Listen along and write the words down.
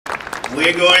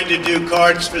We're going to do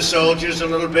Cards for Soldiers a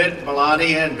little bit.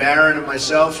 Melania and Baron and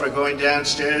myself are going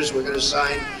downstairs. We're going to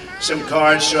sign some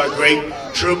cards to our great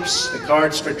troops, the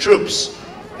Cards for Troops.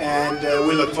 And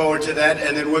we look forward to that.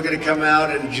 And then we're going to come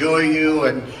out and enjoy you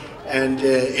and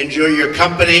enjoy your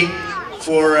company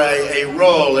for a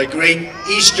roll, a great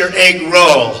Easter egg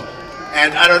roll.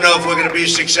 And I don't know if we're going to be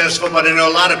successful, but I know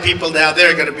a lot of people down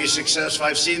there are going to be successful.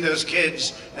 I've seen those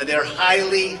kids, and they're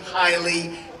highly,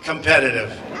 highly competitive.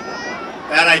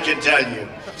 That I can tell you.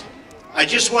 I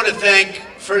just want to thank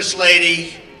First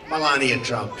Lady Melania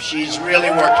Trump. She's really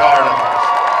worked hard on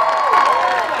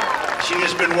this. She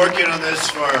has been working on this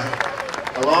for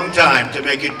a long time to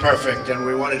make it perfect, and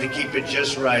we wanted to keep it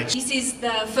just right. This is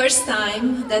the first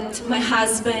time that my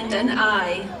husband and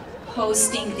I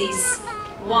hosting this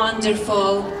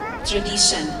wonderful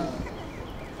tradition.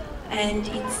 And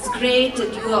it's great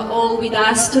that you are all with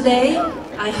us today.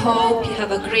 I hope you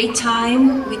have a great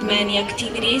time with many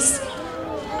activities.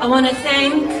 I want to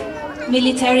thank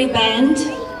Military Band,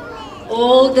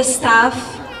 all the staff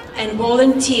and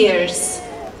volunteers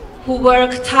who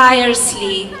work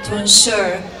tirelessly to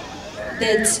ensure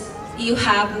that you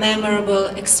have memorable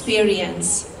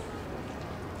experience.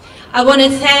 I want to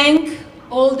thank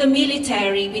all the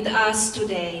military with us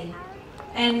today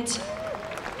and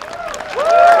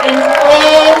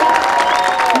all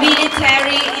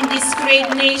military in this great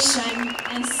nation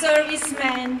and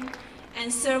servicemen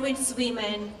and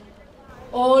servicewomen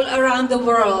all around the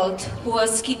world who are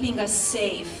keeping us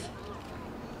safe.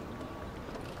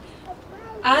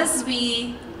 As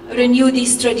we renew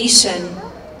this tradition,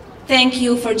 thank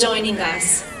you for joining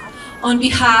us. On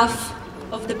behalf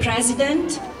of the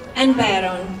President and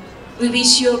Baron, we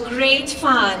wish you great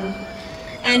fun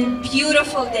and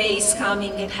beautiful days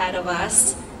coming ahead of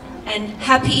us, and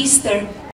happy Easter.